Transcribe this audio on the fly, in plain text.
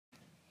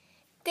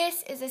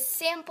This is a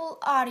sample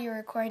audio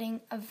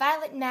recording of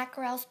Violet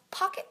Mackerel's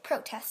Pocket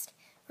Protest,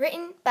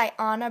 written by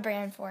Anna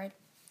Branford.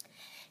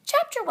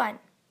 Chapter 1.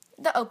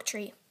 The Oak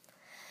Tree.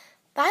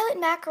 Violet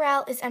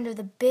Mackerel is under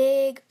the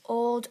big,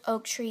 old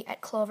oak tree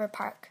at Clover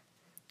Park.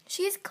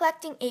 She is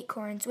collecting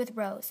acorns with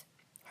Rose,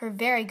 her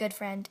very good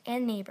friend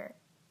and neighbor.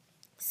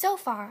 So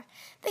far,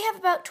 they have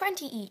about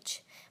 20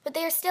 each, but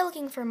they are still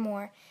looking for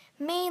more,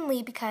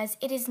 mainly because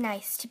it is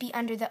nice to be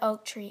under the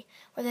oak tree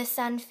where the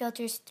sun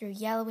filters through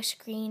yellowish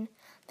green.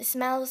 The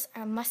smells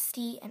are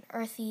musty and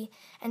earthy,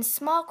 and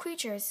small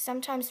creatures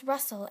sometimes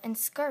rustle and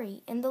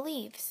scurry in the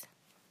leaves.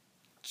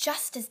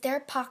 Just as their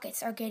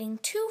pockets are getting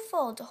too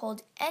full to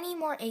hold any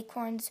more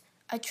acorns,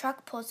 a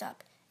truck pulls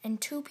up,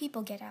 and two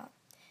people get out.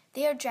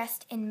 They are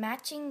dressed in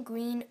matching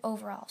green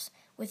overalls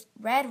with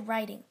red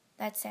writing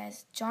that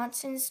says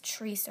Johnson's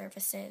Tree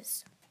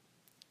Services.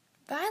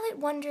 Violet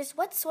wonders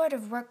what sort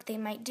of work they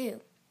might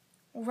do.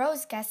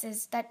 Rose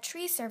guesses that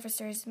tree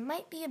servicers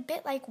might be a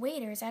bit like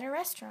waiters at a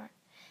restaurant,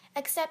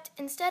 except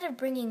instead of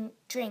bringing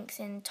drinks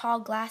in tall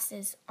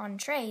glasses on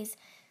trays,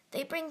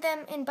 they bring them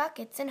in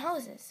buckets and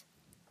hoses.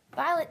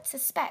 Violet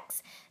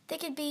suspects they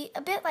could be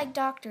a bit like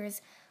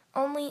doctors,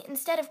 only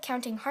instead of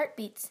counting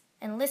heartbeats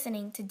and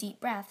listening to deep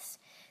breaths,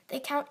 they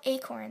count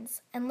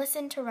acorns and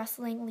listen to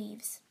rustling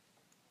leaves.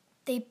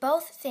 They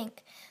both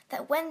think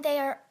that when they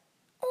are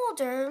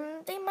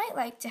older, they might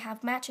like to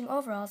have matching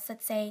overalls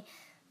that say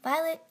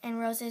Violet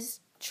and Rose's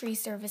Tree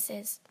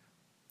Services.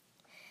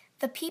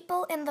 The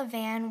people in the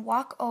van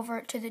walk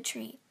over to the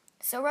tree,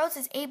 so Rose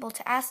is able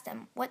to ask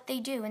them what they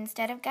do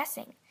instead of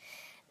guessing.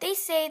 They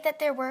say that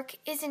their work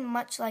isn't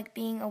much like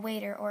being a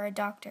waiter or a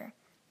doctor,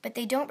 but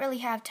they don't really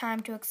have time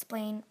to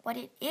explain what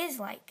it is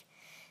like.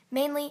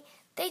 Mainly,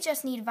 they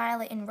just need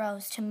Violet and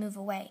Rose to move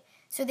away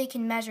so they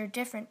can measure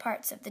different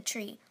parts of the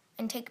tree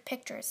and take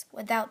pictures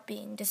without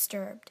being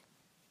disturbed.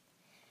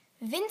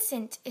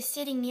 Vincent is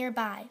sitting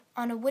nearby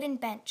on a wooden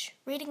bench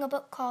reading a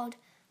book called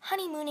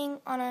Honeymooning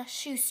on a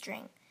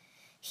Shoestring.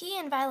 He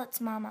and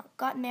Violet's mama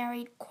got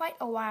married quite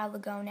a while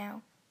ago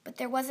now, but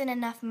there wasn't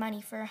enough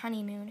money for a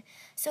honeymoon,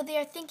 so they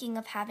are thinking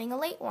of having a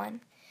late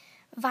one.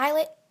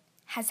 Violet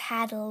has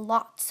had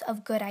lots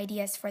of good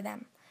ideas for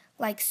them,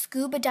 like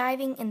scuba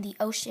diving in the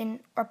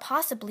ocean or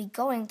possibly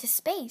going to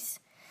space.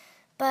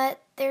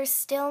 But there's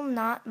still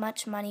not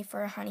much money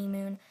for a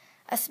honeymoon,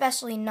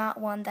 especially not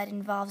one that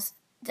involves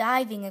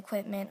diving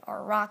equipment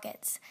or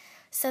rockets,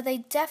 so they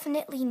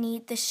definitely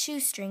need the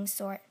shoestring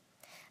sort.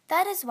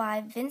 That is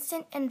why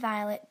Vincent and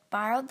Violet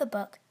borrowed the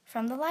book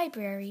from the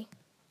library.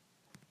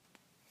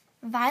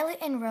 Violet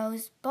and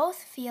Rose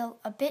both feel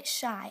a bit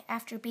shy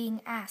after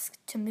being asked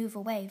to move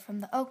away from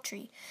the oak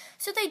tree,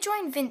 so they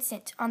join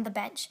Vincent on the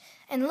bench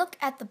and look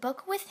at the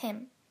book with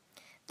him.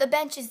 The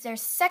bench is their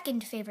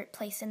second favorite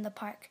place in the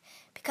park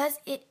because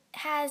it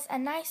has a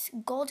nice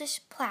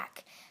goldish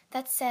plaque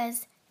that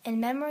says,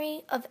 "In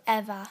memory of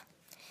Eva."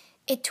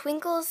 It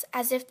twinkles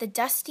as if the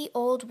dusty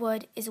old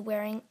wood is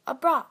wearing a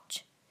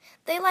brooch.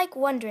 They like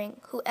wondering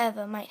who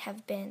Eva might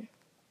have been.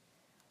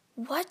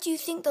 "What do you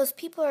think those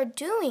people are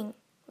doing?"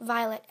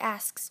 Violet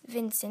asks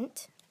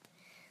Vincent.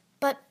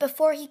 But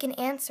before he can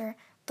answer,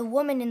 the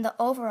woman in the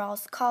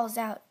overalls calls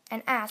out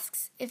and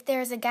asks if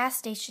there is a gas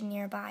station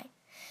nearby.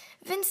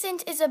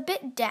 Vincent is a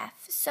bit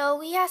deaf, so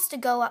he has to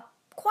go up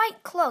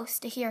quite close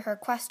to hear her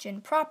question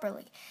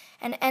properly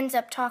and ends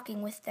up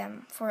talking with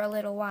them for a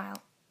little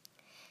while.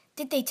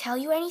 "Did they tell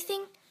you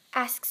anything?"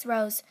 asks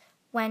Rose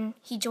when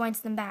he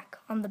joins them back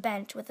on the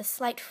bench with a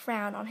slight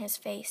frown on his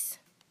face.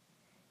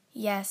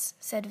 "Yes,"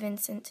 said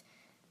Vincent.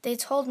 "They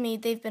told me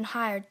they've been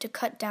hired to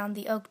cut down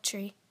the oak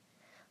tree."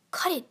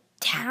 "Cut it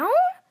down?"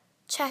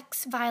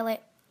 checks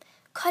Violet.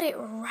 "Cut it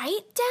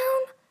right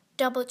down?"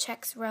 double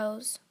checks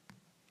Rose.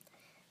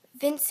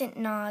 Vincent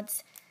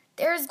nods.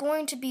 There is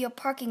going to be a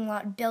parking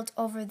lot built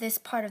over this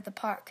part of the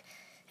park,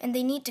 and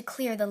they need to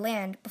clear the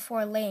land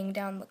before laying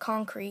down the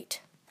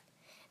concrete.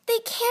 "They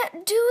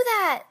can't do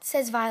that,"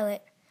 says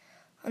Violet.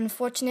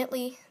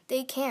 "Unfortunately,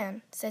 they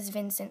can," says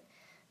Vincent.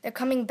 "They're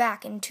coming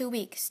back in 2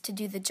 weeks to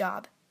do the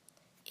job.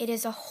 It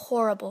is a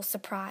horrible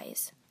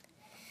surprise."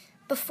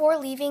 Before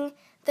leaving,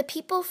 the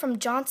people from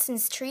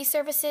Johnson's Tree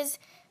Services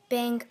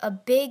bang a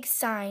big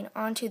sign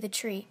onto the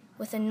tree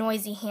with a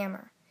noisy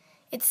hammer.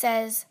 It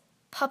says,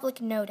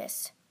 "Public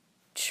Notice,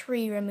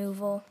 Tree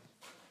Removal."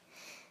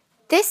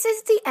 This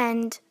is the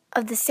end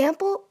of the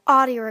sample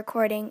audio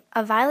recording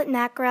of Violet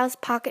Mackerel's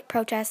Pocket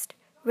Protest,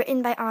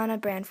 written by Anna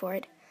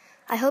Branford.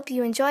 I hope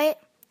you enjoy it,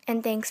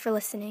 and thanks for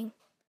listening.